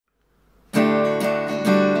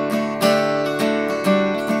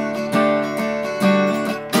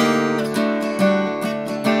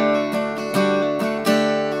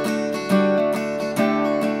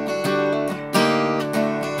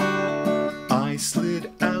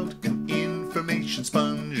slid out an information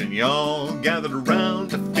sponge, and y'all gathered around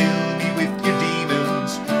to fill me with your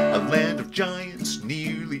demons. A land of giants,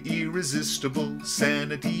 nearly irresistible.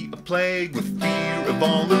 Sanity, a plague with fear of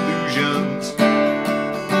all illusions.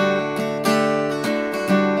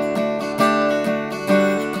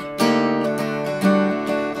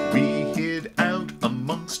 We hid out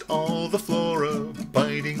amongst all the flora,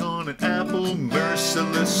 biting on an apple,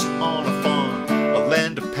 merciless on a fawn. A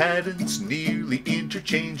land of pedants, nearly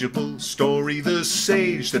interchangeable. Story the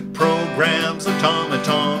sage that programs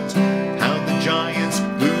automatons. How the giants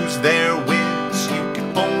lose their wits. You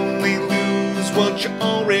can only lose what you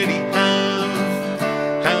already have.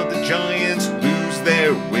 How the giants lose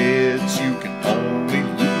their wits. You can only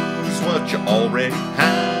lose what you already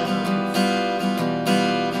have.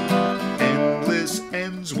 Endless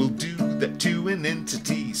ends will do that to an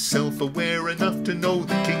entity, self-aware enough to know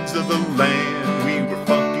the kings of the land. We were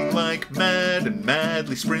fucking like mad and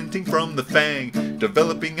madly sprinting from the fang,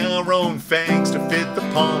 developing our own fangs to fit the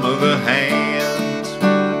palm of a hand.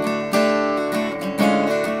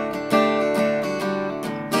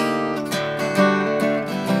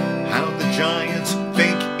 How the giants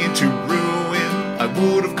think into ruin. I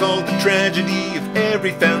would have called the tragedy of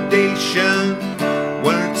every foundation.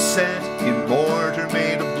 Weren't set in mortar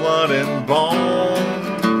made of blood and bone.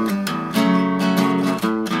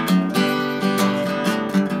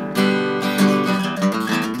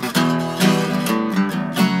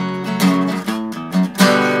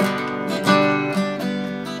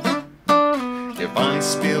 If I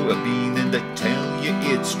spill a bean and I tell you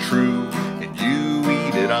it's true, and you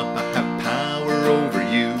eat it up, I have power over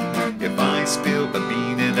you. If I spill a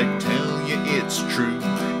bean and I tell you it's true,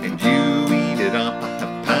 and you eat it up, I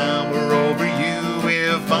have power over you.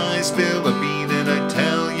 If I spill a bean and I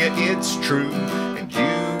tell you it's true, and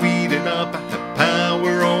you eat it up, I have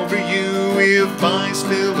power over you. If I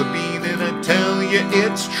spill a bean and I tell you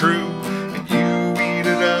it's true, and you eat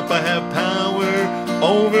it up, I have power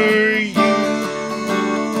over you.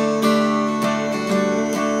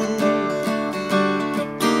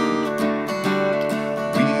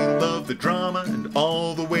 The drama and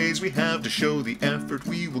all the ways we have to show the effort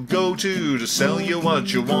we will go to sell you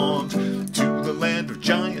what you want. To the land of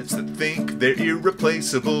giants that think they're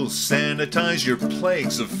irreplaceable, sanitize your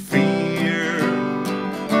plagues of fear.